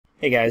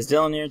Hey guys,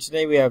 Dylan here.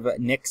 Today we have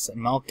Nick's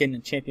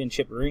Malkin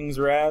Championship Rings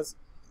Raz.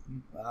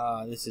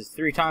 This is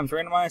 3 times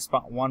randomized.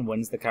 Spot 1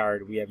 wins the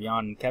card. We have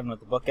Jan and Kevin with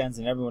the bookends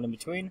and everyone in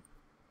between.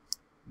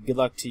 Good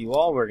luck to you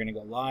all. We're going to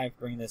go live,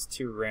 bring this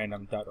to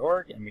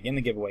random.org, and begin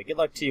the giveaway. Good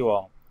luck to you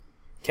all.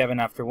 Kevin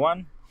after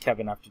 1,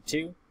 Kevin after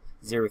 2,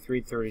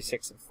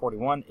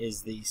 033641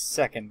 is the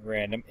second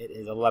random. It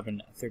is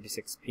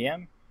 11:36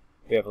 p.m.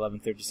 We have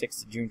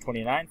 11:36 June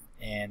 29th,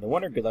 and the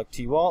winner, good luck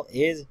to you all,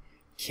 is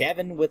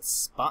Kevin with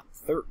spot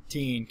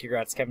 13.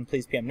 Congrats, Kevin.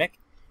 Please PM Nick,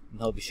 and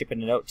he'll be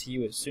shipping it out to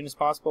you as soon as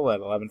possible at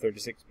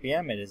 11:36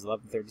 p.m. It is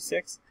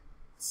 11:36.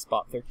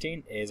 Spot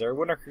 13 is our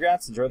winner.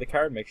 Congrats. Enjoy the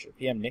card. Make sure to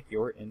PM Nick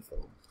your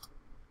info.